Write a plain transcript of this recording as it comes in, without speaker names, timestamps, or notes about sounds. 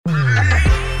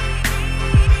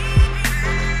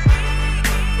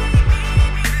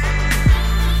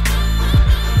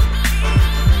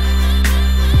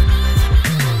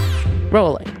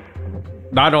Rolling.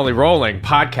 Not only rolling,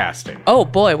 podcasting. Oh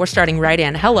boy, we're starting right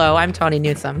in. Hello, I'm Tawny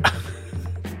Newsome.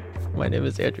 My name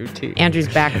is Andrew T. Andrew's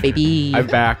back, baby. I'm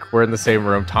back. We're in the same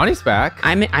room. Tawny's back.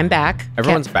 I'm back.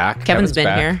 Everyone's back. Kevin's been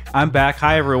back. here. I'm back.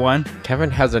 Hi, everyone.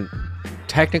 Kevin hasn't,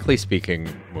 technically speaking,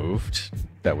 moved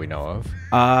that we know of.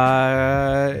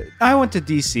 I went to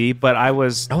DC, but I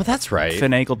was Oh, that's right.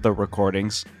 finagled the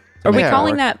recordings. Are we Yeah,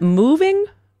 calling that moving?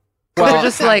 Well,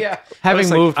 just like Having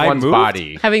Looks like moved I one's moved?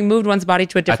 body. having moved one's body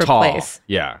to a different At all. place.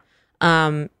 Yeah.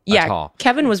 Yeah, all.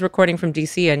 Kevin was recording from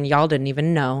DC and y'all didn't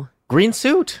even know. Green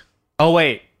suit. Oh,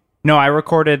 wait. No, I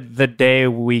recorded the day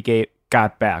we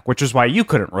got back, which is why you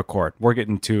couldn't record. We're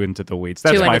getting too into the weeds.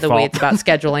 That's Too my into the fault. weeds about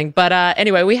scheduling. But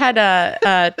anyway, we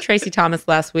had Tracy Thomas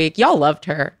last week. Y'all loved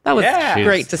her. That was Yeah.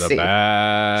 great to She's the see.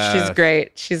 best. She's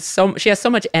great. She has so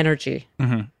much energy.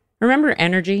 Mm-hmm. Remember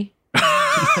energy?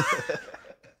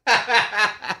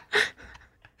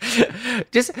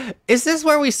 Is this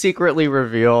where we secretly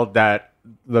revealed that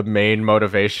the main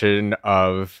motivation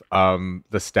of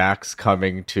the Stacks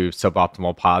coming to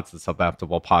Suboptimal Pods, the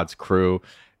Suboptimal Pods crew,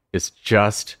 is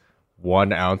just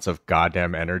 1 ounce of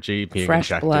goddamn energy being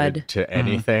Fresh injected blood. to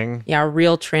anything? Yeah, a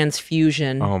real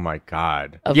transfusion. Oh my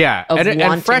god! Of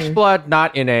and fresh wanting- blood,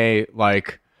 not in a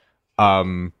like,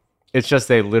 it's just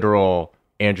a literal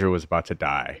Andrew was about to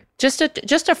die. Just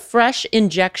a fresh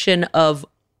injection of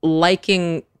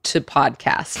liking to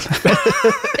podcast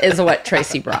is what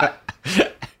Tracy brought.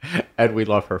 And we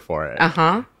love her for it.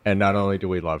 Uh-huh. And not only do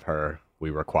we love her, we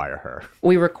require her.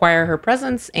 We require her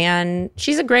presence, and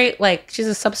she's a great, she's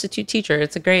a substitute teacher.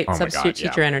 It's a great Oh my substitute God, yeah.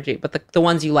 teacher energy. But the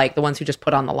ones you like, the ones who just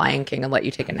put on The Lion King and let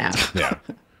you take a nap. Yeah.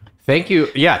 Thank you.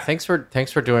 Yeah. Thanks for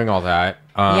doing all that.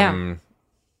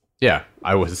 Yeah.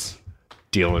 I was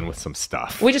dealing with some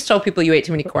stuff. We just told people you ate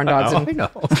too many corn dogs I and know.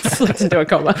 slipped into a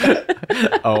coma.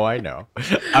 Oh, I know.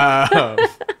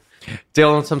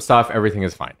 Dealing with some stuff. Everything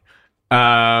is fine.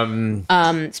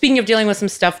 Speaking of dealing with some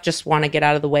stuff, just want to get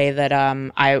out of the way that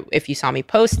if you saw me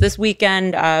post this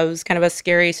weekend, it was kind of a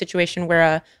scary situation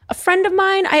where a friend of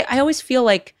mine, I always feel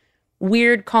like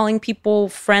weird calling people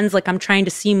friends, like I'm trying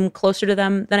to seem closer to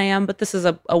them than I am, but this is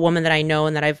a woman that I know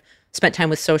and that I've spent time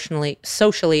with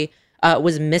socially,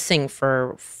 was missing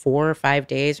for 4 or 5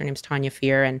 days. Her name's Tanya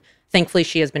Fear, and thankfully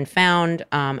she has been found,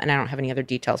 and I don't have any other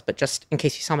details, but just in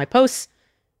case you saw my posts,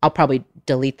 I'll probably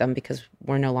delete them because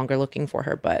we're no longer looking for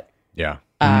her. But Yeah.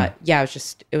 yeah,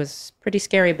 it was pretty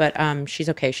scary, but she's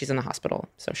okay. She's in the hospital,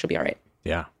 so she'll be all right.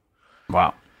 Yeah.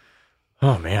 Wow.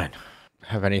 Oh, man.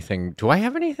 Have anything? Do I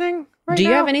have anything right Do you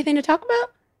now? have anything to talk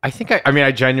about?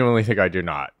 I genuinely think I do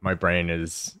not. My brain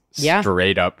is Yeah.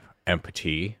 straight up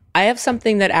empty. I have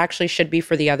something that actually should be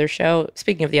for the other show.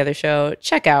 Speaking of the other show,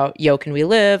 check out Yo Can We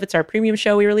Live. It's our premium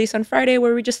show we release on Friday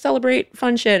where we just celebrate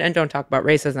fun shit and don't talk about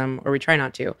racism, or we try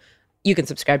not to. You can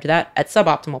subscribe to that at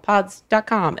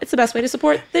suboptimalpods.com. It's the best way to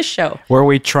support this show. Where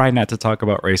we try not to talk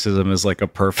about racism is like a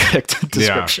perfect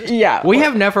description. Yeah. We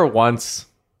have never once.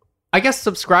 I guess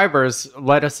subscribers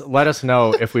let us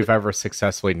know if we've ever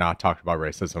successfully not talked about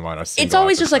racism on a single It's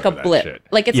always just like a episode of that blip. shit.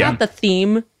 Like it's Yeah. not the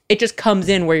theme. It just comes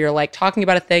in where you're like talking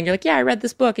about a thing. You're like, yeah, I read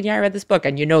this book, and yeah, I read this book,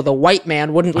 and the white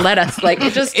man wouldn't let us. Like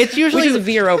It's usually we just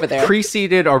veer over there.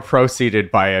 preceded or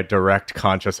proceeded by a direct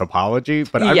conscious apology.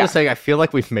 But I'm Yeah. just saying, I feel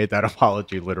like we've made that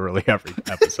apology literally every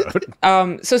episode.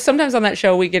 So sometimes on that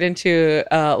show, we get into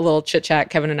a little chit chat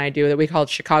Kevin and I do that we call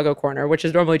Chicago Corner, which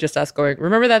is normally just us going,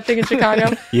 remember that thing in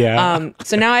Chicago? Yeah.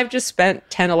 So now I've just spent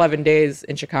 10, 11 days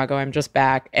in Chicago. I'm just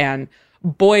back. And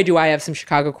boy, do I have some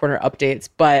Chicago Corner updates.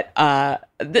 But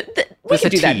we Just can a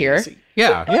do that tease. here.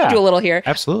 Yeah. We can do a little here.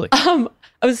 Absolutely. I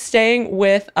was staying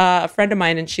with a friend of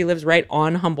mine, and she lives right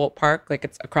on Humboldt Park, like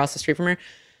it's across the street from her.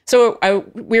 So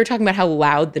we were talking about how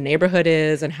loud the neighborhood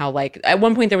is, and how at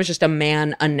one point there was just a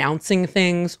man announcing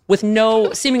things with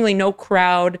seemingly no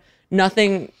crowd,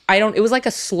 nothing. It was like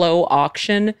a slow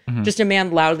auction, just a man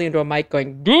loudly into a mic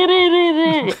going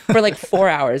for 4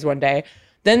 hours one day.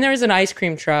 Then there's an ice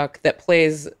cream truck that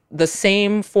plays the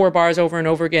same 4 bars over and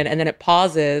over again, and then it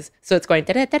pauses. So it's going,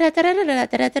 then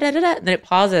it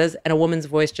pauses, and a woman's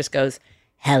voice just goes,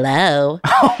 hello.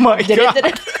 Oh my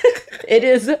God. It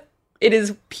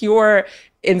is pure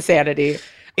insanity.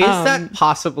 Is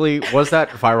was that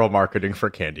viral marketing for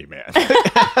Candyman?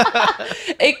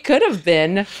 It could have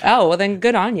been. Oh, well then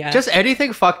good on you. Just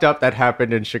anything fucked up that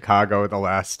happened in Chicago the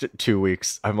last 2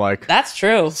 weeks. I'm like, That's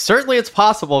true. certainly it's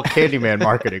possible Candyman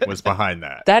marketing was behind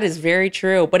that. That is very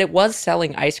true. But it was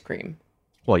selling ice cream.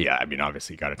 Well, yeah, I mean,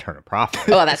 obviously you got to turn a profit.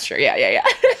 Oh, that's true. Yeah.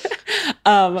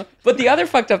 But the other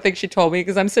fucked up thing she told me,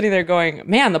 because I'm sitting there going,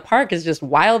 man, the park is just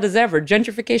wild as ever.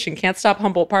 Gentrification can't stop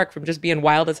Humboldt Park from just being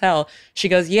wild as hell. She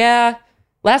goes, yeah,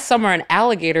 last summer an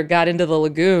alligator got into the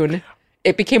lagoon.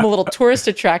 It became a little tourist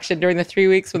attraction during the 3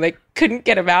 weeks when they couldn't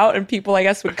get him out, and people, I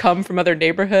guess, would come from other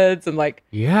neighborhoods, and like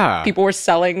people were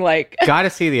selling like Gotta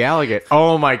see the alligator.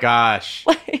 Oh my gosh.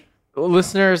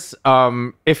 Listeners,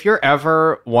 if you're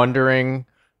ever wondering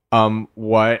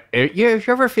if you're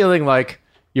ever feeling like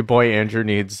your boy Andrew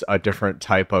needs a different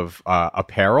type of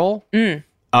apparel,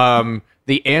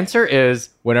 the answer is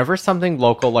whenever something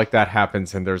local like that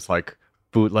happens and there's like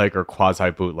bootleg or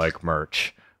quasi bootleg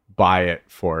merch, buy it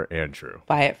for Andrew.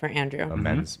 Buy it for Andrew. A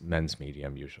men's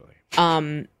medium usually.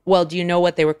 Well, do you know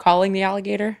what they were calling the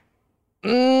alligator?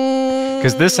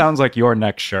 Because this sounds like your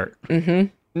next shirt.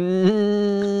 I'm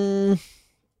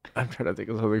trying to think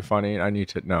of something funny. I need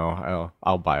to know.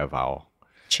 I'll buy a vowel.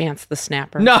 Chance the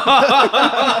Snapper. No.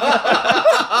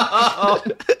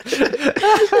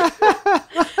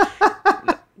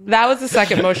 That was the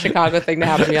second most Chicago thing to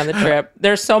happen to me on the trip.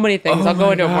 There's so many things. I'll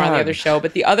go into it more on the other show.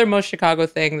 But the other most Chicago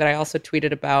thing that I also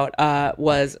tweeted about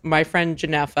was my friend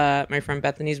Janefa, my friend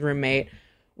Bethany's roommate.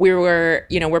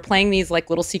 We're playing these like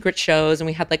little secret shows, and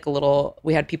we had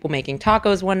people making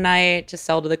tacos one night to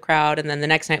sell to the crowd. And then the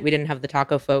next night we didn't have the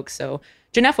taco folks. So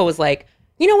Janefa was like,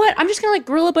 you know what? I'm just going to like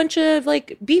grill a bunch of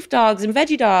like beef dogs and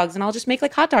veggie dogs, and I'll just make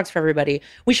like hot dogs for everybody.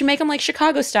 We should make them like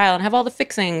Chicago style and have all the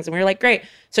fixings. And we were like, great.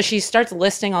 So she starts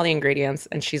listing all the ingredients,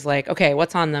 and she's like, okay,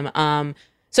 what's on them?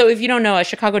 So if you don't know, a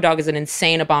Chicago dog is an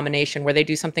insane abomination where they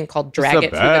do something called drag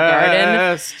it through the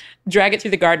garden. Drag it through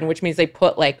the garden, which means they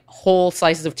put like whole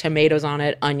slices of tomatoes on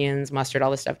it, onions, mustard, all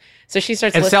this stuff. So she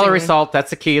starts listing celery salt. That's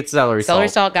the key. It's celery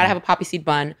salt. Gotta have a poppy seed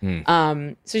bun.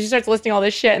 So she starts listing all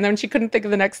this shit, and then when she couldn't think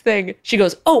of the next thing, she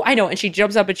goes, "Oh, I know!" And she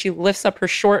jumps up and she lifts up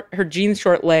her jeans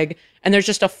short leg, and there's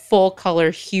just a full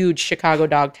color, huge Chicago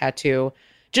dog tattoo,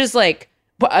 just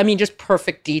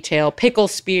perfect detail, pickle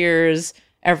spears,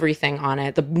 everything on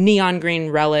it, the neon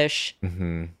green relish.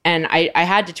 And I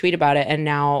had to tweet about it, and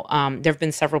now there have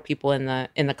been several people in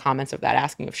the comments of that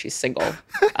asking if she's single.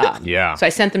 So I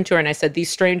sent them to her, and I said, these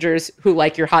strangers who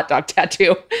like your hot dog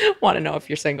tattoo want to know if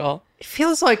you're single. It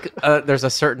feels like there's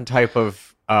a certain type of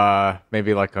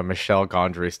maybe like a Michel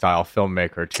Gondry style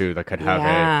filmmaker too that could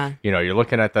have you're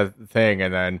looking at the thing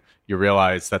and then you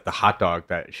realize that the hot dog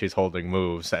that she's holding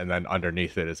moves, and then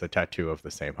underneath it is a tattoo of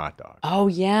the same hot dog. Oh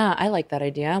yeah, I like that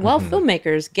idea. Well,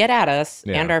 filmmakers, get at us.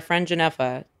 And our friend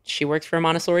Janefa, she works for a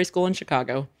Montessori school in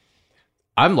Chicago.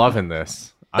 I'm loving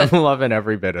this. I'm loving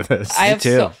every bit of this. I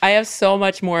have so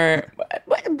much more,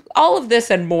 all of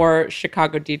this and more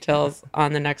Chicago details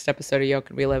on the next episode of Yo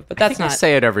Can We Live, but that's not. I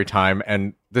say it every time,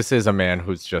 and this is a man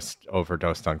who's just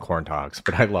overdosed on corn dogs,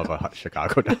 but I love a hot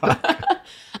Chicago dog.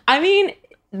 I mean,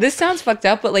 this sounds fucked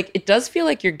up, but like it does feel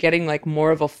like you're getting like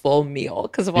more of a full meal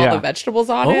because of all the vegetables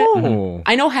on it.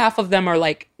 I know half of them are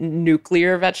like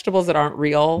nuclear vegetables that aren't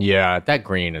real. Yeah, that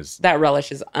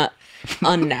relish is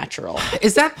unnatural.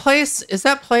 Is that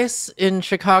place in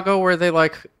Chicago where they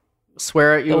like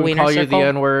swear at you and call you the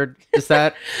N-word? Is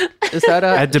that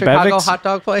a Chicago hot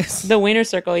dog place? The Wiener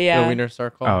Circle, yeah. The Wiener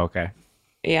Circle. Oh, okay.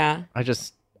 Yeah. I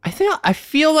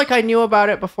feel like I knew about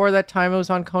it before that time it was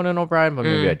on Conan O'Brien, but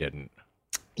maybe I didn't.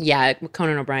 Yeah,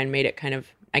 Conan O'Brien made it kind of,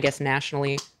 I guess,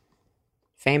 nationally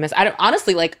famous. I don't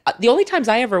honestly like the only times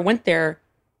I ever went there,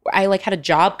 I like had a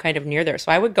job kind of near there,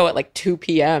 so I would go at like 2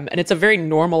 p.m. and it's a very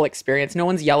normal experience. No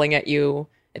one's yelling at you.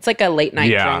 It's like a late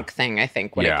night drunk thing, I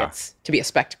think, when it gets to be a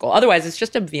spectacle. Otherwise, it's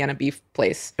just a Vienna beef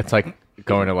place. It's like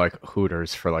going to like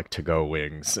Hooters for like to-go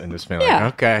wings and just being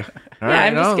like, okay, all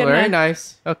right, very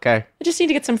nice, okay. I just need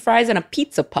to get some fries and a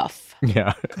pizza puff.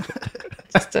 Yeah.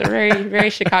 It's a very, very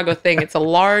Chicago thing. It's a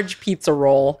large pizza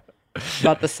roll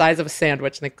about the size of a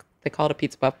sandwich, and they call it a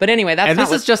pizza puff. But anyway,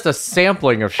 this is just a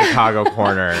sampling of Chicago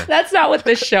Corner. That's not what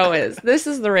this show is. This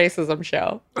is the racism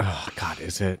show. Oh, God,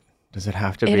 is it? Does it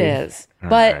have to be? It is.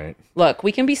 But look,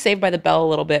 we can be saved by the bell a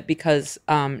little bit because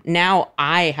now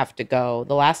I have to go.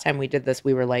 The last time we did this,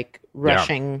 we were like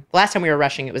rushing. The last time we were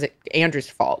rushing, it was Andrew's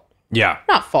fault. Yeah.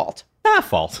 Not fault. Not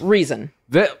fault. Reason.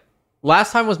 The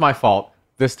last time was my fault.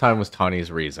 This time was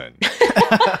Tawny's reason.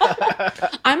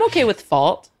 I'm okay with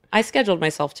fault. I scheduled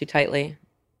myself too tightly.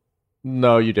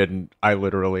 No, you didn't. I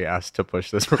literally asked to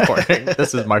push this recording.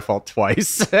 This is my fault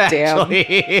twice.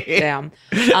 Damn.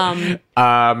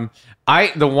 The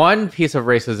one piece of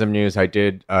racism news I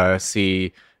did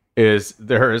see is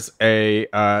there's a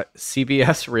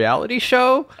CBS reality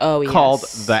show called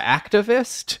The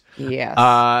Activist. Yes.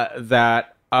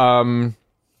 That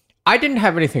I didn't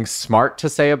have anything smart to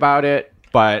say about it,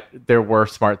 but there were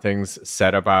smart things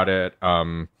said about it.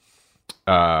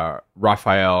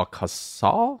 Rafael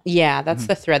Casal. Yeah, that's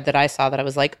the thread that I saw that I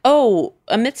was like, oh,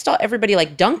 amidst all everybody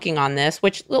like dunking on this,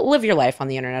 which live your life on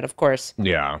the internet, of course.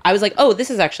 Yeah. I was like, oh, this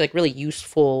is actually like really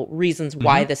useful reasons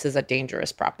why this is a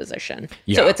dangerous proposition. So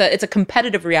Yeah. it's a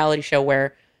competitive reality show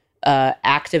where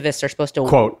activists are supposed to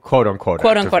Quote unquote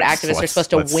activists are supposed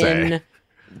to let's say. win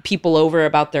people over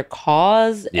about their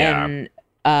cause. Yeah. And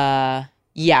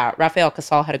Rafael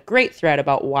Casal had a great thread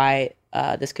about why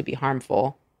this could be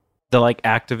harmful. The like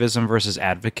activism versus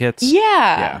advocates.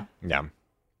 Yeah. Yeah.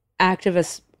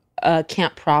 Activists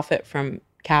can't profit from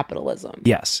capitalism.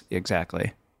 Yes,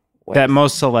 exactly. What- That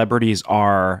most celebrities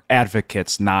are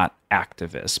advocates, not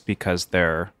activists, because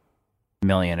they're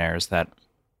millionaires that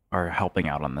are helping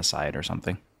out on the side or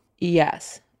something.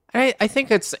 Yes. I think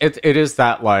it is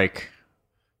that like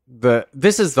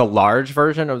this is the large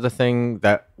version of the thing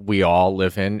that we all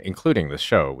live in, including the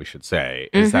show, we should say,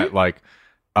 is that like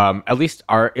at least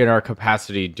in our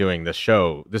capacity doing this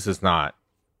show, this is not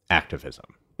activism.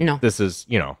 No. This is,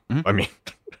 I mean,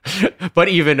 but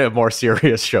even a more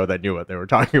serious show that knew what they were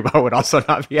talking about would also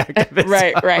not be activism.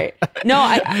 Right. No,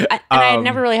 I had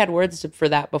never really had words for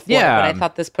that before, Yeah. but I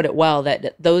thought this put it well,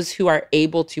 that those who are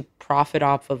able to profit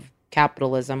off of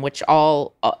capitalism, which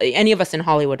any of us in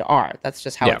Hollywood are, that's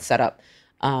just how Yeah. it's set up.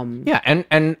 Yeah,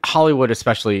 and Hollywood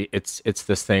especially, it's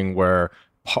this thing where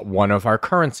one of our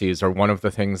currencies, or one of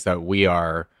the things that we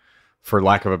are, for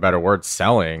lack of a better word,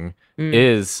 selling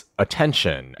is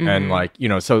attention. And like,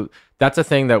 so that's a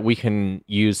thing that we can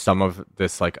use some of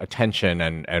this like attention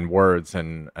and words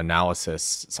and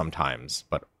analysis sometimes,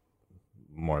 but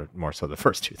more so the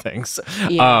first two things,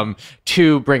 Yeah.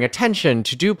 to bring attention,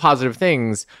 to do positive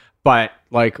things. But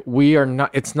like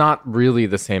it's not really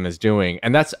the same as doing,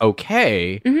 and that's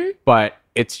okay. But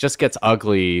it just gets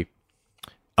ugly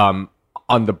on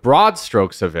the broad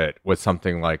strokes of it with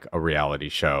something like a reality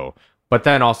show. But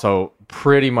then also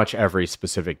pretty much every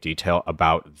specific detail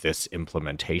about this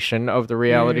implementation of the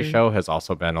reality show has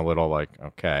also been a little like,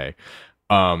 okay.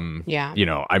 Yeah.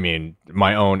 I mean,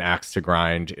 my own axe to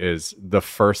grind is the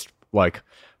first like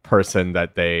person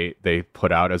that they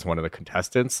put out as one of the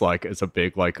contestants, like is a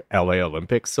big like LA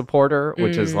Olympics supporter,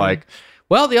 which is like,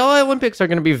 well, the LA Olympics are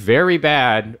going to be very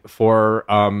bad for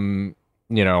marginalized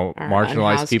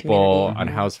unhoused people, community.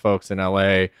 unhoused folks in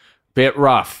LA. Bit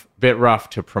rough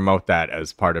to promote that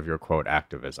as part of your quote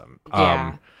activism.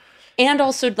 Yeah. And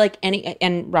also like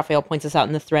and Raphael points this out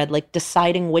in the thread, like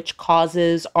deciding which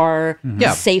causes are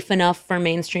Yeah. safe enough for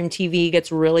mainstream TV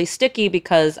gets really sticky,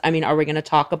 because I mean, are we going to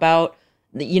talk about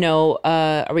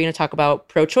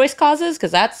pro-choice causes?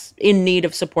 Because that's in need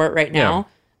of support right now.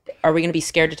 Are we going to be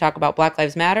scared to talk about Black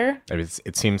Lives Matter?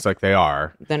 It seems like they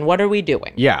are. Then what are we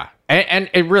doing? Yeah. And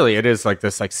it is like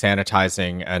this like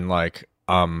sanitizing and like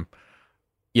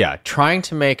trying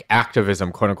to make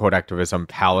activism, quote unquote activism,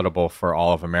 palatable for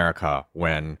all of America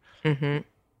when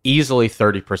easily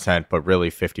 30%, but really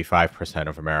 55%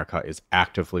 of America is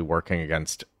actively working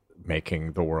against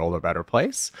making the world a better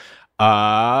place.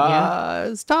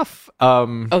 It's tough.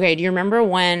 Okay, do you remember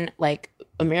when like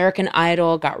American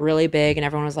Idol got really big and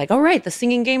everyone was like, oh, right, the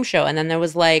singing game show. And then there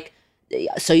was like,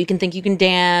 so you can think you can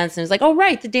dance. And it was like, oh,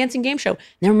 right, the dancing game show. And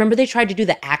then remember they tried to do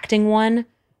the acting one?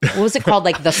 What was it called?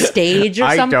 Like The Stage or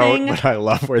something? I don't, but I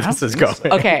love where this is going.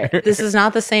 Okay, this is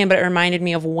not the same, but it reminded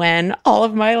me of when all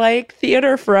of my like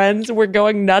theater friends were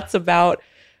going nuts about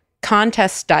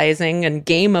contestizing and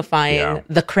gamifying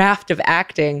the craft of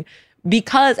acting.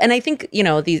 Because, and I think,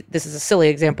 this is a silly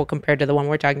example compared to the one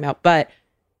we're talking about, but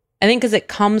I think because it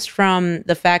comes from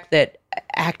the fact that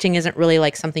acting isn't really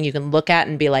like something you can look at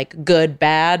and be like good,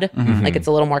 bad. Like it's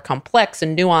a little more complex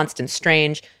and nuanced and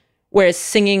strange. Whereas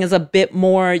singing is a bit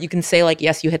more, you can say like,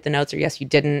 yes, you hit the notes or yes, you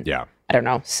didn't. Yeah. I don't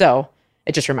know. So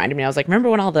it just reminded me. I was like, remember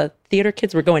when all the theater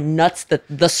kids were going nuts that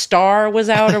The Star was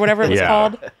out or whatever it was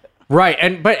called? Right.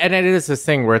 And it is this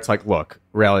thing where it's like, look,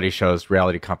 reality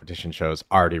competition shows,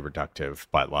 already reductive,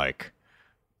 but like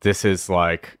this is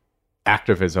like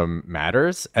activism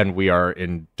matters and we are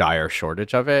in dire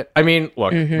shortage of it. I mean,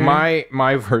 look,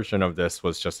 my version of this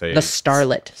was just The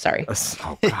Starlet. Sorry.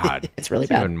 Oh God. It's really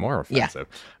bad. Even more offensive.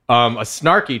 A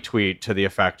snarky tweet to the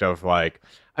effect of like,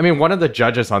 I mean, one of the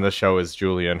judges on the show is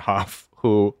Julian Hough,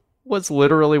 who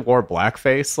literally wore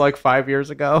blackface like 5 years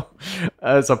ago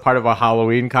as a part of a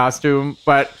Halloween costume.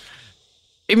 But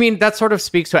I mean, that sort of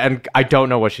speaks to, and I don't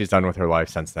know what she's done with her life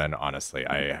since then, honestly.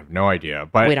 I have no idea.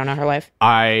 But We don't know her life.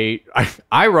 I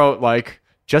wrote like,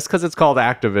 just because it's called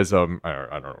activism,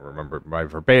 I don't remember my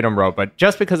verbatim wrote, but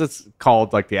just because it's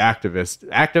called like the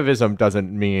activism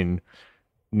doesn't mean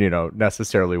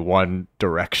necessarily one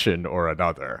direction or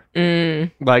another.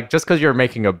 Like, just because you're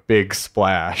making a big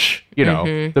splash,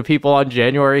 the people on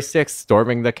January 6th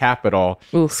storming the Capitol,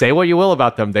 say what you will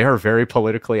about them, they are very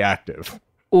politically active.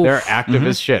 They're active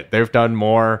as shit. They've done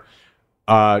more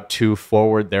to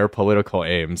forward their political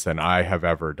aims than I have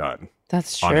ever done.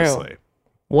 That's true. Honestly.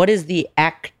 What is the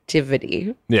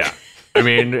activity? Yeah. I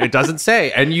mean, it doesn't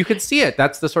say, and you can see it.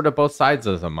 That's the sort of both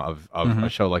sidesism of a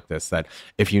show like this, that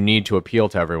if you need to appeal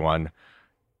to everyone,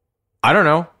 I don't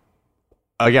know.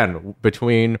 Again,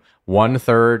 between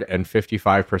 1/3 and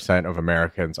 55% of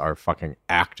Americans are fucking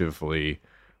actively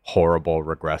horrible,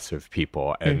 regressive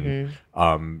people. And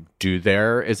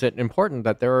is it important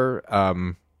that their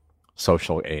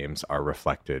social aims are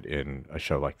reflected in a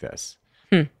show like this?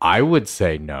 I would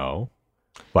say no,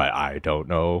 but I don't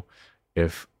know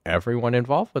if everyone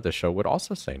involved with the show would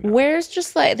also say no. Where's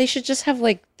just like, they should just have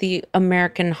like the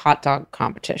American hot dog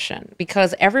competition,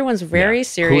 because everyone's very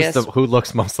serious. Who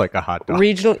looks most like a hot dog?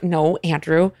 Regional, no,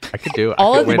 Andrew. I could do it.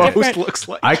 All of the win it. different, looks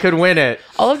like. I could win it.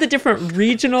 all of the different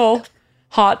regional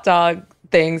hot dog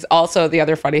things. Also, the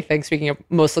other funny thing, speaking of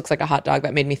most looks like a hot dog,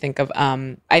 that made me think of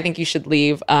I Think You Should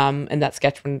Leave, in that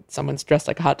sketch when someone's dressed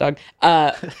like a hot dog.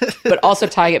 But also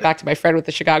tying it back to my friend with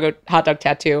the Chicago hot dog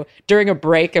tattoo. During a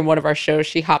break in one of our shows,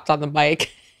 she hopped on the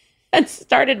mic and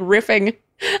started riffing,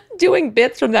 doing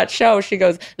bits from that show. She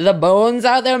goes, "The bones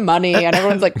are their money," and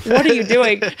everyone's like, "What are you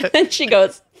doing?" And she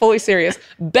goes, fully serious,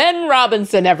 "Ben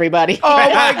Robinson, everybody." Oh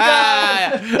my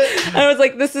God. And I was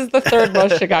like, this is the third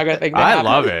most Chicago thing to happen. I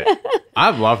love it.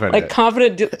 I'm loving Like it.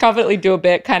 confidently do a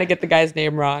bit, kind of get the guy's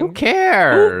name wrong. Who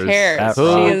cares? Who cares?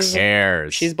 Who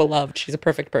cares? She's beloved. She's a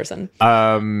perfect person.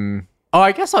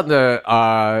 I guess on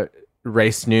the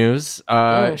race news,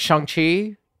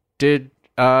 Shang-Chi did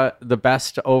the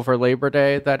best over Labor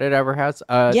Day that it ever has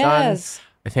done. Yes.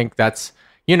 I think that's,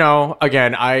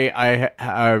 again,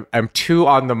 I'm too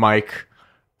on the mic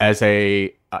as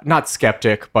a, not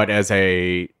skeptic, but as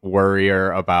a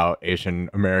worrier about Asian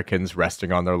Americans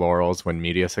resting on their laurels when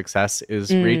media success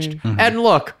is reached. And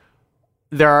look,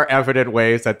 there are evident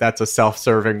ways that that's a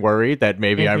self-serving worry that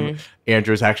maybe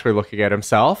Andrew's actually looking at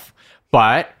himself.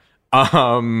 But,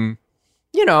 it's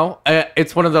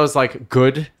one of those like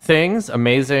good things,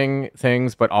 amazing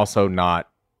things, but also not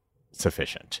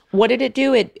sufficient. What did it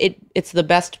do? It's the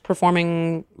best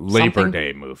performing Labor something?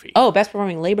 Day movie. Oh, best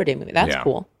performing Labor Day movie. That's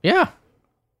cool. Yeah.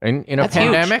 In a That's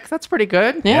pandemic, that's pretty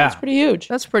good. Yeah, that's pretty huge.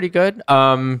 That's pretty good.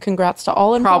 Congrats to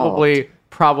all involved.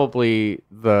 Probably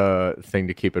the thing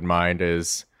to keep in mind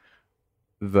is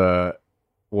we'll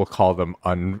call them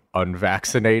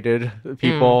unvaccinated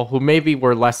people who maybe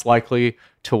were less likely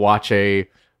to watch a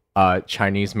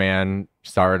Chinese man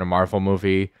star in a Marvel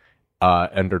movie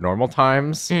under normal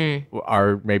times,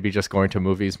 are maybe just going to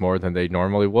movies more than they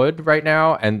normally would right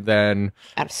now. And then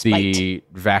Out of spite. the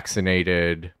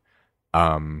vaccinated,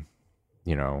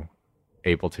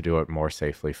 able to do it more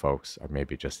safely folks are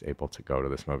maybe just able to go to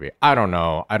this movie. I don't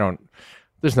know.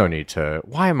 There's no need to.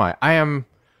 I am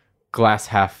glass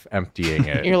half emptying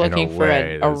it. You're looking in a for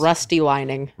way a that's rusty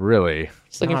lining. Really.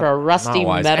 Just looking for a rusty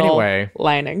wise. metal Anyway.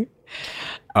 lining.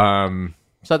 So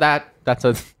that's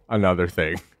another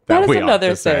thing That is we ought another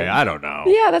to say. thing. I don't know.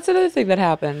 Yeah, that's another thing that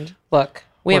happened. Look,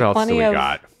 we What have else plenty do we of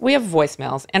got? we have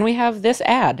voicemails, and we have this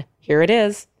ad. Here it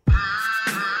is.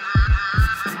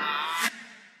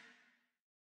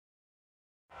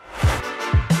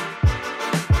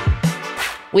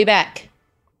 We back,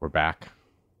 We're back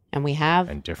and we have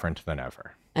and different than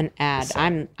ever. an ad.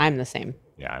 I'm the same.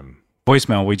 Yeah, I'm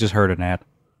Voicemail. We just heard an ad.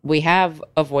 We have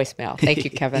a voicemail. Thank you,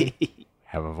 Kevin.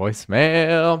 have a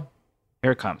voicemail.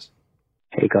 Here it comes.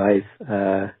 Hey guys,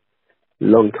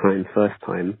 long time, first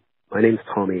time. My name's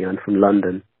Tommy. I'm from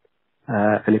London.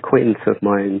 An acquaintance of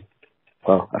mine,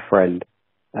 well, a friend,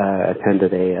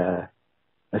 attended a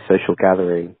social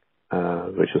gathering,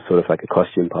 which was sort of like a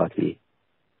costume party,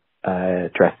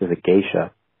 dressed as a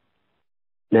geisha.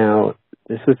 Now,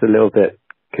 this was a little bit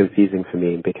confusing for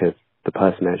me because the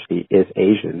person actually is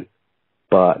Asian,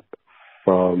 but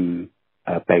from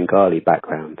a Bengali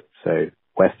background, so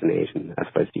Western Asian as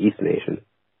opposed to Eastern Asian.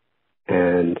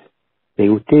 And they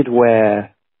did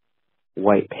wear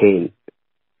white paint,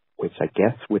 which I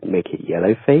guess would make it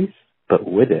yellow face, but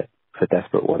would it, for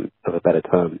desperate want of a better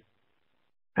term?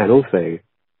 And also,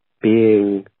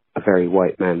 being a very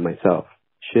white man myself,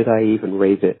 should I even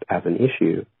raise it as an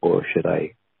issue, or should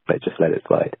I just let it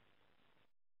slide?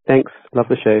 Thanks. Love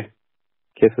the show.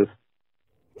 Kisses.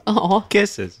 Oh,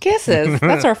 Kisses. kisses.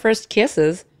 That's our first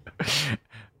kisses.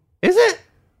 Is it?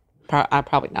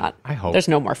 Probably not. I hope. There's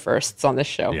no more firsts on this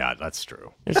show. Yeah, that's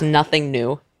true. There's nothing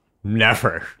new.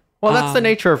 Never. Well, that's the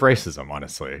nature of racism,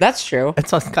 honestly. That's true.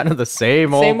 It's kind of the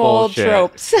same old bullshit.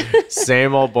 tropes.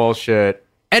 Same old bullshit.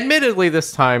 Admittedly,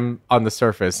 this time on the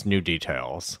surface, new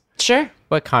details, Sure.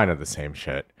 but kind of the same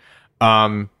shit.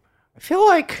 I feel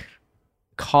like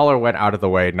caller went out of the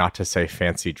way not to say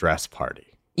fancy dress party.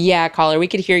 Yeah, caller, we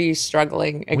could hear you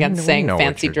struggling against saying know what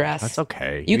fancy you're- dress. That's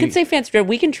okay. You can say fancy dress.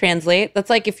 We can translate. That's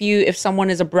like if someone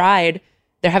is a bride,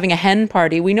 they're having a hen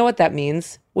party. We know what that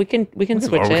means. We can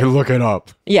switch Or we it. can look it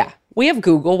up. Yeah, we have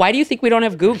Google. Why do you think we don't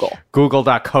have Google?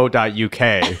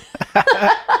 Google.co.uk.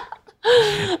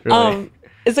 Really?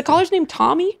 Is the caller's name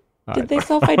Tommy? Did they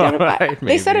self-identify?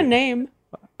 They said a Maybe. name.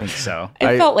 I think so.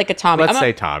 It felt like a Tommy. Let's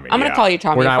say Tommy. I'm going to yeah. call you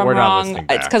Tommy. We're not, if I'm we're not wrong, listening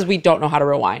it's back. because we don't know how to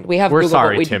rewind. We have We're Google,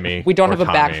 sorry, but Timmy, we don't or have a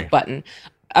back Tommy. button.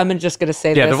 I'm just going to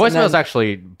say Yeah, this. the and voicemail is then-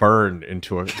 actually burned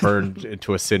into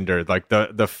a cinder. Like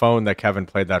the phone that Kevin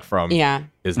played that from Yeah.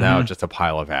 is now just a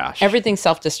pile of ash. Everything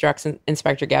self-destructs in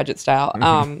Inspector Gadget style.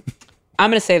 I'm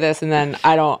going to say this, and then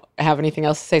I don't have anything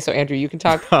else to say. So Andrew, you can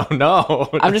talk. Oh no!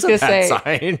 I'm just That's a gonna bad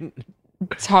say- sign.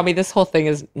 Tommy, this whole thing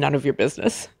is none of your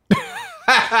business.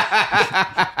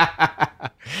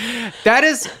 That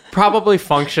is probably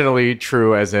functionally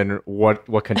true, as in what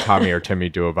can Tommy or Timmy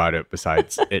do about it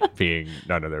besides it being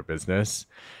none of their business.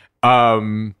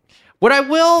 What I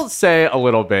will say a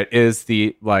little bit is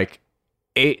the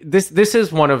this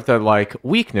is one of the like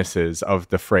weaknesses of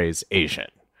the phrase Asian.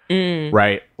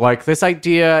 Right? Like this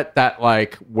idea that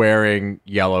like wearing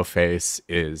yellow face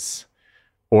is,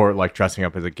 or like dressing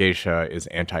up as a geisha is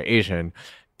anti-Asian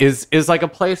is like a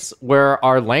place where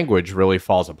our language really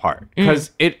falls apart.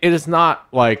 Because it is not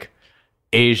like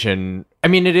Asian. I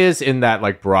mean, it is in that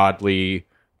like broadly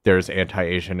there's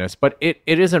anti-Asianness, but it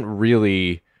isn't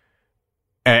really,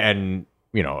 and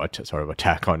you know, sort of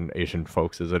attack on Asian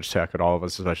folks is an attack on all of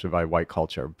us, especially by white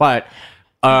culture. But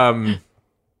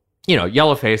you know,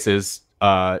 yellowface is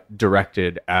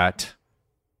directed at,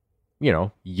 you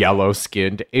know,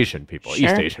 yellow-skinned Asian people, Sure.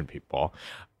 East Asian people.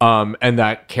 And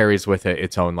that carries with it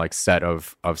its own like set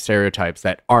of stereotypes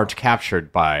that aren't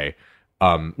captured by,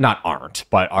 not aren't,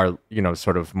 but are, you know,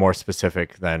 sort of more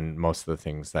specific than most of the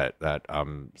things that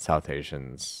South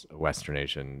Asians, Western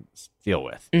Asians deal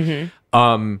with.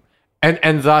 And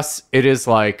thus it is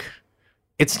like,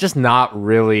 it's just not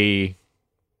really,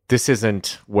 this is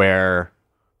where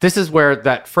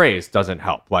that phrase doesn't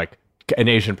help. Like an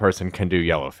Asian person can do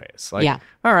yellowface. Like, Yeah.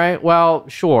 all right, well,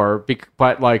 sure.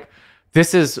 But like,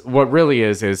 this is what really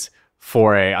is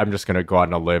for I'm just going to go out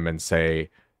on a limb and say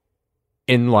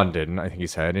in London, I think you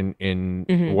said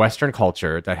in Western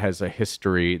culture that has a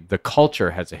history, the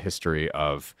culture has a history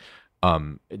of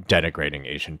denigrating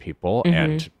Asian people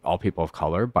and all people of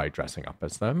color by dressing up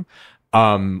as them.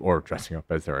 Or dressing up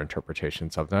as their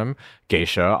interpretations of them.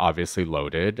 Geisha, obviously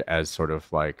loaded as sort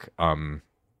of like,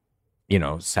 you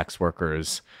know, sex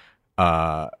workers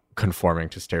conforming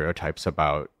to stereotypes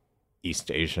about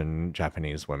East Asian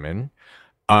Japanese women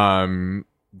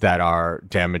that are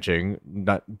damaging,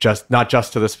 not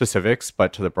just to the specifics,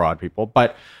 but to the broad people,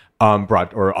 but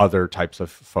broad or other types of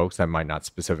folks that might not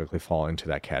specifically fall into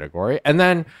that category. And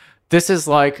then this is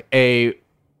like a,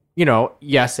 you know,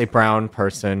 yes, a brown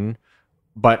person,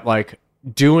 but like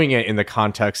doing it in the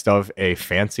context of a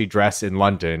fancy dress in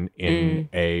London in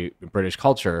a British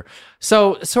culture.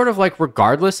 So sort of like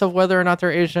regardless of whether or not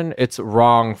they're Asian, it's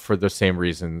wrong for the same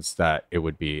reasons that it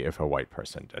would be if a white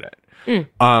person did it.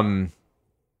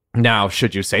 Now,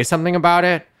 should you say something about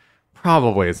it?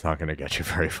 Probably it's not going to get you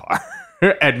very far,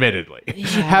 admittedly.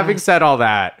 Having said all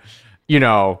that, you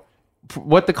know,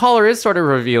 what the caller is sort of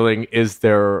revealing is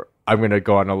I'm going to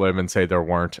go on a limb and say there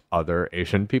weren't other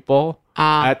Asian people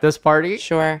at this party.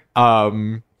 Sure.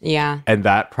 Yeah. And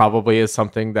that probably is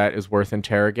something that is worth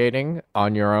interrogating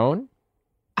on your own.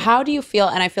 How do you feel?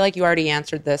 And I feel like you already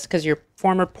answered this because your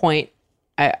former point,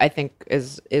 I think,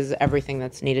 is everything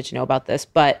that's needed to know about this.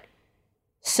 But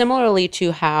similarly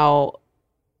to how,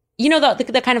 you know,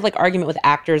 the kind of like argument with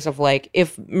actors of like,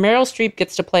 if Meryl Streep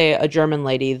gets to play a German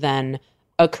lady, then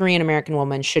a Korean American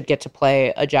woman should get to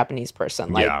play a Japanese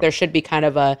person. Like there should be kind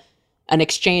of an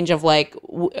exchange of like,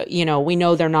 you know, we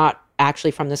know they're not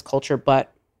actually from this culture,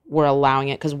 but we're allowing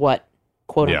it because what,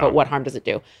 quote unquote, what harm does it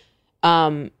do?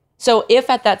 So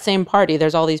if at that same party,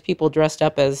 there's all these people dressed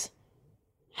up as,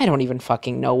 I don't even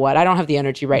fucking know what. I don't have the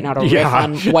energy right now to riff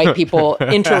on white people,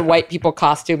 white people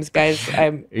costumes, guys.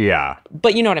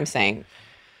 But you know what I'm saying.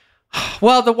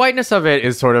 Well, the whiteness of it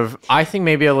is sort of, I think,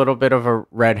 maybe a little bit of a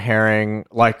red herring.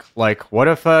 Like what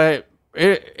if a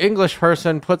English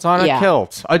person puts on a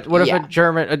kilt? What if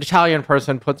an Italian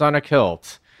person puts on a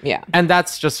kilt? Yeah. And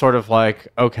that's just sort of like,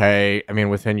 okay, I mean,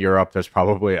 within Europe, there's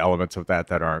probably elements of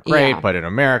that aren't great, Yeah. but in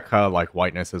America, like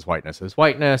whiteness is whiteness is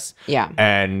whiteness. Yeah.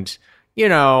 And, you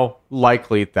know,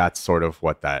 likely that's sort of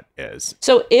what that is.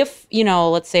 So if, you know,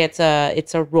 let's say it's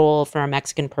a role for a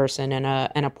Mexican person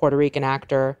and a Puerto Rican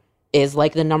actor is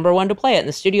like the number one to play it and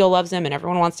the studio loves him and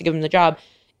everyone wants to give him the job.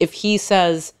 If he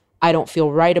says, I don't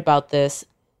feel right about this,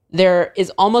 there is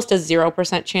almost a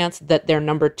 0% chance that their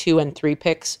number 2 and 3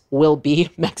 picks will be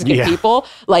Mexican people.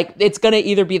 Like it's going to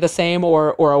either be the same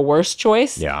or a worse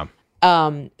choice. Yeah.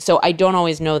 So I don't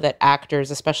always know that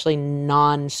actors, especially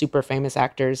non-super famous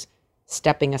actors,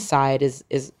 stepping aside is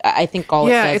I think all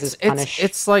it does is punish.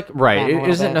 It's like, right. them a It little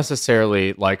isn't bit.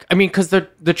 necessarily like, I mean, because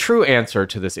the true answer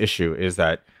to this issue is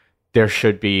that there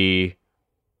should be,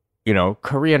 you know,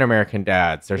 Korean American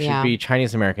dads, there should Yeah. be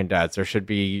Chinese American dads, there should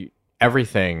be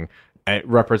everything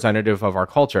representative of our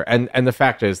culture. And the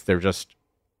fact is there just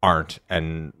aren't.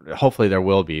 And hopefully there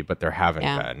will be, but there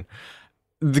haven't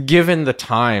been. Given the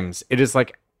times, it is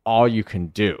like all you can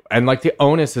do. And like the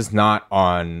onus is not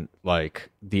on like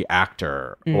the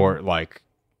actor or like,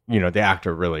 you know, the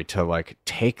actor really to like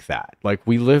take that. Like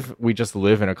we just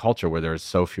live in a culture where there's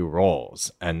so few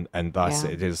roles and thus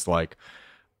it is like,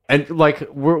 and like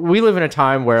we live in a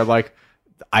time where like,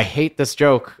 I hate this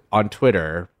joke on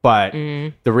Twitter, but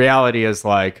the reality is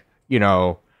like, you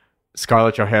know,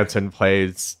 Scarlett Johansson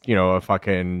plays, you know, a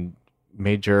fucking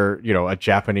major, you know, a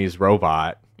Japanese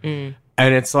robot. And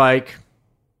it's like,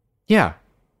 yeah,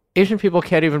 Asian people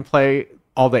can't even play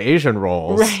all the Asian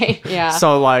roles. Right. Yeah.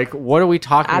 So like, what are we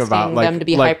talking Asking about? Like them to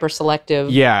be like, hyper selective.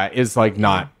 yeah, is like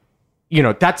not, you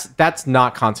know, that's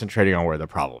not concentrating on where the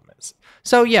problem is.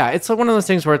 So yeah, it's one of those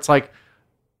things where it's like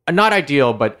not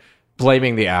ideal, but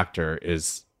blaming the actor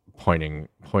is pointing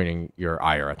your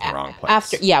ire at the wrong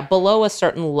place. Below a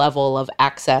certain level of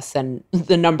access and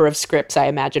the number of scripts I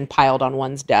imagine piled on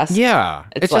one's desk. Yeah,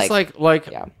 it's just like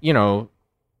yeah. you know,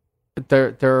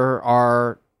 there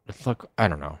are. Look, I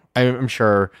don't know. I'm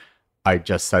sure I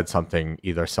just said something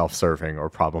either self-serving or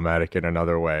problematic in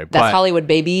another way. That's but Hollywood,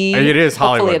 baby. It is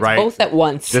Hopefully Hollywood, it's right? both at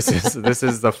once. This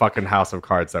is the fucking house of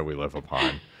cards that we live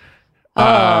upon.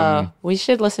 We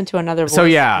should listen to another voicemail. So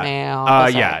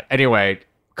yeah. Anyway,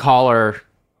 caller,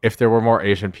 if there were more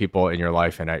Asian people in your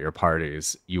life and at your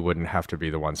parties, you wouldn't have to be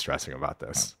the one stressing about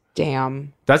this.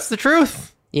 Damn. That's the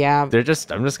truth. Yeah. I'm just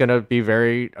gonna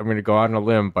I'm gonna go on a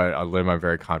limb, but a limb I'm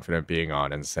very confident being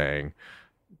on and saying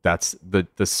that's the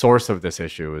source of this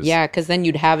issue is Yeah, because then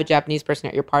you'd have a Japanese person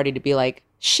at your party to be like,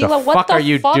 Sheila, the what fuck the are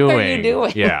you fuck doing? are you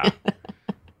doing? Yeah.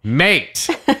 Mate,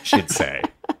 she'd say.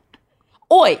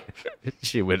 Oi,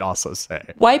 She would also say.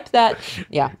 wipe that.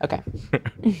 Yeah, okay.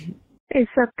 Hey,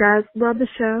 sup guys, love the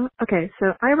show. Okay,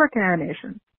 so I work in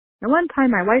animation. And one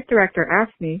time my white director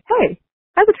asked me, hey,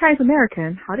 as a Chinese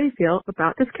American, how do you feel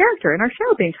about this character in our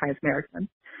show being Chinese American?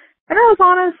 And I was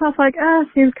honest, I was like,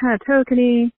 seems kind of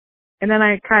tokeny. And then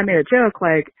I kind of made a joke,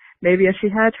 like, maybe if she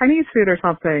had Chinese food or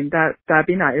something, that'd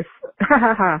be nice.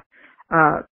 Cut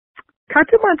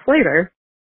 2 months later,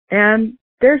 and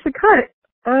there's a cut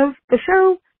of the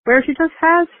show where she just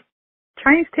has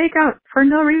Chinese takeout for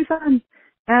no reason.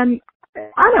 And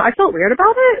I don't know, I felt weird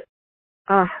about it.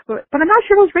 But I'm not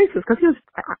sure it was racist, because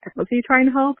was he trying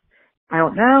to help? I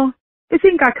don't know. The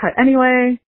scene got cut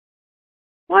anyway.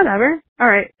 Whatever. All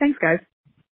right. Thanks, guys.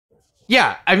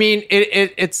 Yeah, I mean,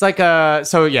 it's like they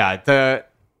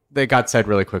got said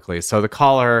really quickly. So the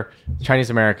caller, Chinese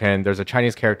American, there's a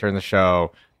Chinese character in the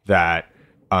show that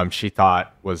she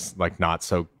thought was like not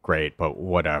so great, but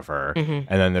whatever. And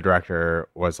then the director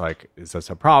was like, "Is this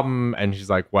a problem?" And she's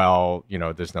like, "Well, you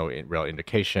know, there's no real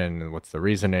indication. What's the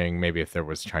reasoning? Maybe if there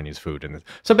was Chinese food in this."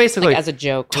 So basically, Like as a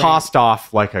joke, tossed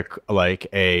off like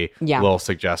a Yeah. little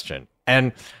suggestion.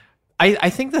 And I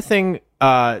think the thing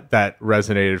that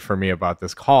resonated for me about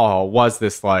this call was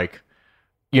this, like,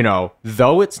 you know,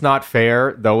 though it's not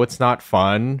fair, though it's not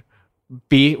fun,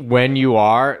 when you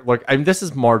are, like, I mean, this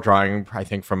is more drawing, I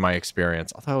think, from my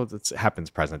experience, although it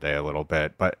happens present day a little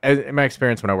bit, but in my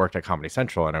experience when I worked at Comedy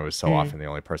Central and I was so often the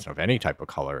only person of any type of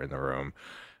color in the room,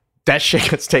 that shit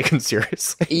gets taken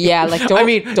seriously. Yeah, like don't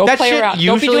that play shit around. usually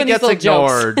Don't be doing gets these little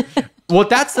jokes. ignored. Well,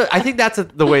 I think that's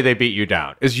the way they beat you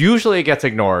down. Is usually it gets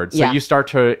ignored, so Yeah. you start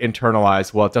to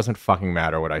internalize. Well, it doesn't fucking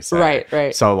matter what I say.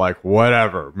 Right. So like,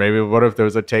 whatever. Maybe what if there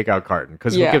was a takeout carton?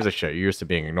 Because Yeah. who gives a shit? You're used to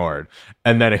being ignored,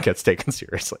 and then it gets taken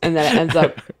seriously. And then it ends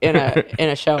up in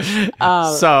a show.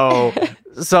 So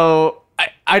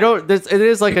I don't. It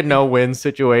is like a no-win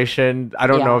situation. I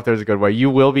don't Yeah. know if there's a good way. You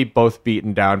will be both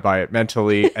beaten down by it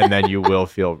mentally, and then you will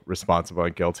feel responsible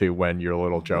and guilty when your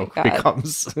little joke God.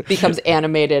 becomes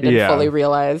animated and Yeah. fully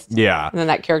realized. Yeah. And then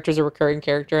that character's a recurring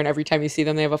character, and every time you see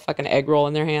them, they have a fucking egg roll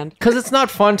in their hand. Because it's not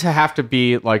fun to have to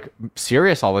be like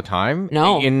serious all the time.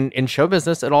 No. In show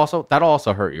business, that'll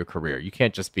also hurt your career. You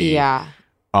can't just be. Yeah.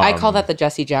 I call that the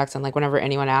Jesse Jackson. Like whenever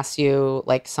anyone asks you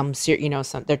like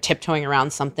they're tiptoeing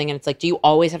around something, and it's like, do you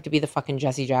always have to be the fucking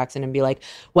Jesse Jackson and be like,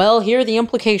 well, here are the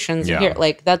implications. Yeah. Here,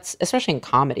 like that's especially in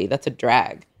comedy, that's a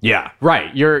drag. Yeah.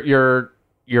 Right. You're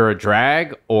a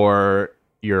drag or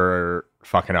you're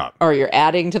fucking up. Or you're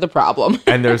adding to the problem.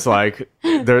 And there's like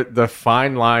the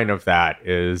fine line of that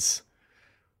is.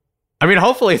 I mean,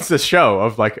 hopefully it's the show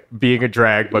of like being a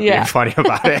drag but being Yeah. funny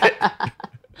about it.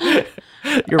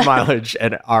 Your mileage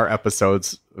and our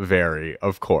episodes vary,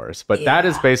 of course, but that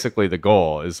is basically the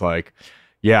goal. Is like,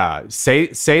 yeah, say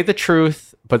the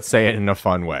truth, but say it in a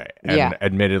fun way. And Yeah.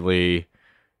 admittedly,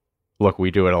 look, we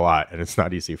do it a lot, and it's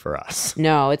not easy for us.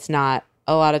 No, it's not.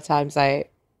 A lot of times I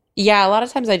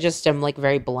just am like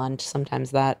very blunt.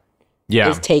 Sometimes that Yeah,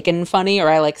 is taken funny, or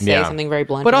I like say Yeah. something very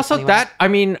blunt. but in a also funny way. that I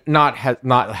mean, not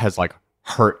has like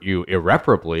hurt you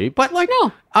irreparably, but like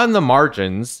No. on the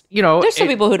margins, you know, There's some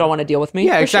people who don't want to deal with me.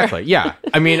 Yeah, for sure. exactly. Yeah.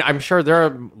 I mean, I'm sure there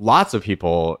are lots of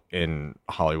people in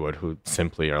Hollywood who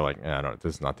simply are like,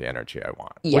 this is not the energy I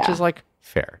want. Which Yeah. is like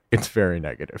fair. It's very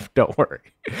negative. Don't worry.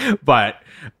 But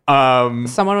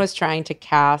Someone was trying to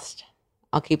cast,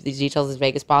 I'll keep these details as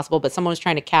vague as possible, but someone was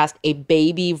trying to cast a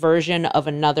baby version of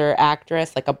another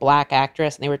actress, like a black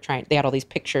actress, and they had all these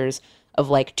pictures of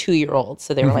like 2-year-olds.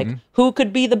 So they were like, who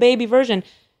could be the baby version?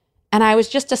 And I was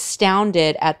just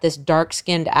astounded at this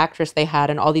dark-skinned actress they had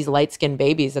and all these light-skinned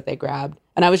babies that they grabbed.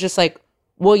 And I was just like,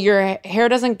 well, your hair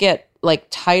doesn't get like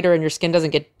tighter and your skin doesn't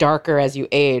get darker as you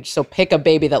age. So pick a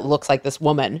baby that looks like this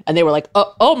woman. And they were like,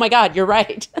 oh my God, you're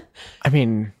right. I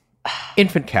mean,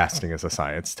 infant casting is a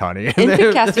science, Tani. Infant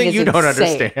The casting thing is you don't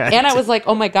insane. understand. And I was like,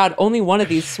 oh my God, only one of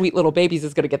these sweet little babies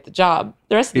is going to get the job.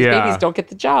 The rest of these Yeah. babies don't get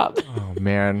the job. Oh,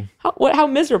 man. How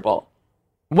miserable.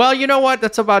 Well, you know what?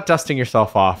 That's about dusting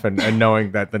yourself off and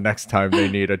knowing that the next time they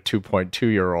need a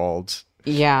 2.2-year-old,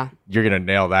 Yeah, you're going to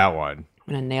nail that one.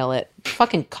 I'm going to nail it.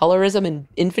 Fucking colorism and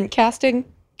infant casting.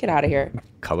 Get out of here.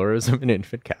 Colorism and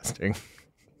infant casting.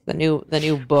 The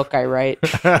new book I write.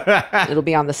 It'll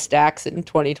be on the stacks in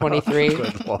 2023.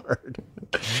 Good Lord.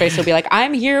 Trace will be like,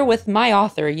 I'm here with my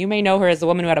author. You may know her as the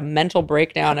woman who had a mental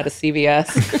breakdown at a CVS.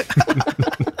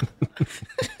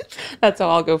 That's how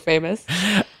I'll go famous.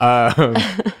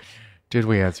 Did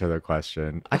we answer the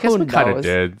question? I guess Who we kind of knows?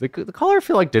 did. The caller, I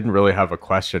feel like, didn't really have a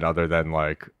question other than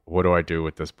like, what do I do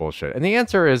with this bullshit? And the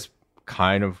answer is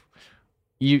kind of,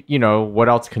 you know, what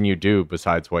else can you do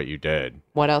besides what you did?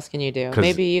 What else can you do? 'Cause-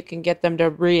 Maybe you can get them to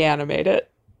reanimate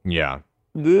it. Yeah.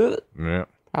 Ugh. Yeah.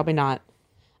 Probably not.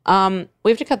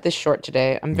 We have to cut this short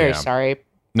today. I'm very Yeah. sorry.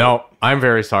 No, I'm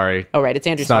very sorry. Oh, right. It's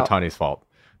Andrew's It's not fault. Tani's fault.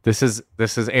 This is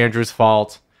Andrew's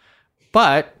fault.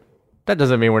 But that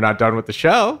doesn't mean we're not done with the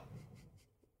show.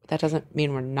 That doesn't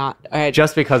mean we're not. All right.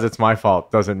 Just because it's my fault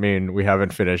doesn't mean we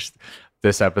haven't finished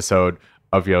this episode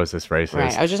of Yo's This Racist.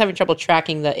 Right. I was just having trouble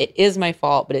tracking that it is my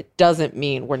fault, but it doesn't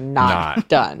mean we're not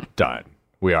done. Done.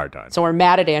 We are done. So we're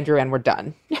mad at Andrew and we're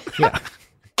done. Yeah.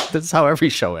 That's how every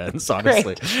show ends,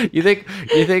 honestly. You think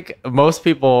most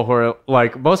people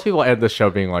end the show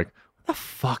being like, what the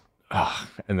fuck? Ugh,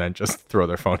 and then just throw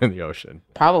their phone in the ocean.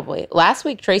 Probably. Last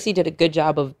week, Tracy did a good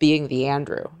job of being the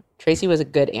Andrew. Tracy was a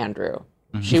good Andrew.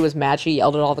 She was mad. She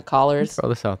yelled at all the callers. It Throw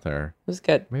this out there. was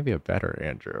good. Maybe a better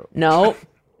Andrew. No.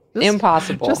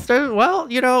 Impossible.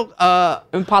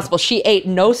 Impossible. She ate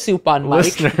no soup on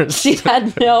Mike. Listeners. She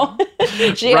had no.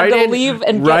 She had to leave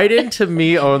and right into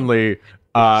me only. She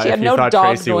had if you no thought dog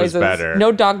Tracy was noises. better.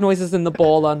 No dog noises in the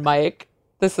bowl on Mike.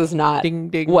 This is not Ding,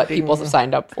 ding, what ding. people have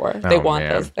signed up for. They Oh, want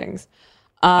man. those things.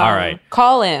 All right.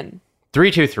 Call in.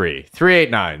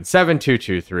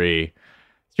 323-389-7223.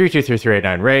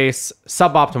 323-389-RACE.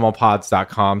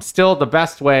 Suboptimalpods.com. Still the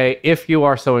best way, if you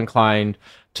are so inclined,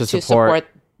 to support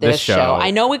this show.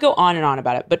 I know we go on and on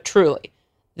about it, but truly,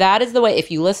 that is the way.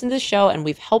 If you listen to the show and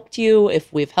we've helped you,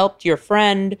 if we've helped your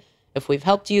friend, if we've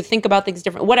helped you think about things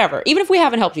different, whatever, even if we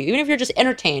haven't helped you, even if you're just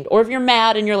entertained, or if you're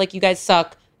mad and you're like, you guys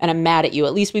suck, and I'm mad at you,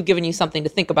 at least we've given you something to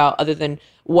think about other than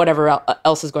whatever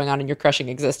else is going on in your crushing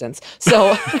existence.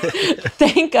 So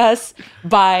thank us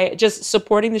by just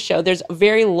supporting the show. There's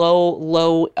very low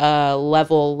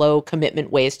level, low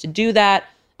commitment ways to do that.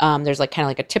 There's like kind of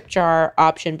like a tip jar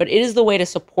option, but it is the way to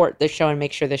support the show and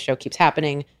make sure the show keeps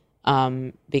happening,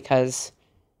 because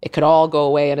it could all go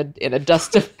away in a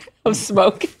dust of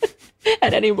smoke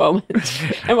at any moment.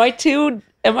 Am I too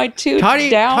Toddy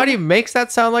down? makes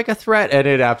that sound like a threat, and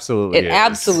it absolutely is. It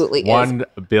absolutely is. 1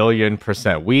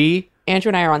 billion%. We Andrew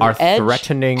and I are on the edge.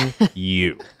 threatening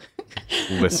you,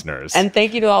 listeners. And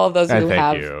thank you to all of those And who thank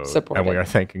have you. supported. And we are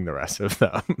thanking the rest of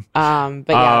them. But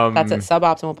yeah, that's at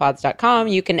suboptimalpods.com.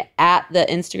 You can at the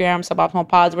Instagram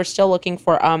suboptimalpods. We're still looking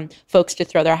for folks to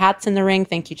throw their hats in the ring.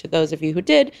 Thank you to those of you who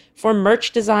did. For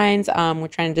merch designs, we're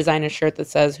trying to design a shirt that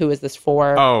says "Who is this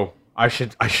for?" Oh, I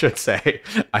should say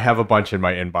I have a bunch in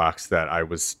my inbox that I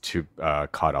was too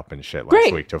caught up in shit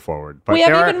last week to forward. But we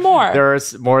have even more.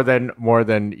 There's more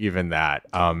than even that.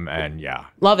 And yeah,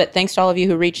 love it. Thanks to all of you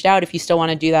who reached out. If you still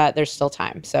want to do that, there's still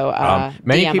time. So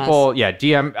many DM people, us.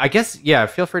 DM. I guess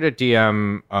feel free to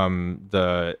DM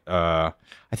I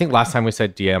think last time we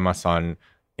said DM us on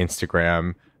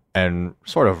Instagram, and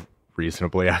sort of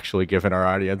reasonably actually, given our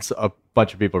audience, a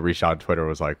bunch of people reached out on Twitter,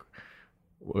 was like,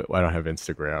 I don't have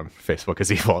Instagram. Facebook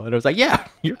is evil. And I was like, yeah,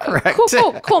 you're correct.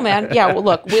 Cool, man. Yeah, well,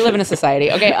 look, we live in a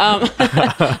society. Okay.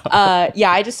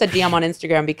 I just said DM on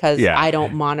Instagram because I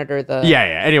don't monitor the. Yeah.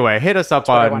 Anyway, hit us up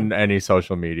Twitter on one. any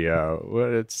social media.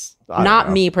 It's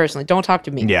not me personally. Don't talk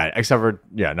to me. Yeah, except for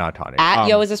not Tawny. At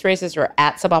Yo Is This Racist or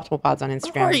at Suboptimal Pods on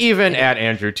Instagram. Or even at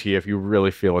Andrew T if you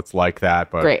really feel it's like that.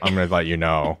 But Great. I'm going to let you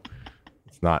know.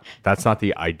 That's not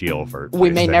the ideal version.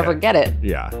 We may never get it.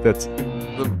 Yeah, that's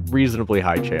a reasonably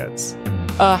high chance.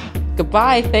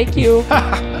 Goodbye. Thank you.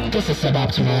 This is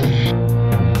Suboptimal.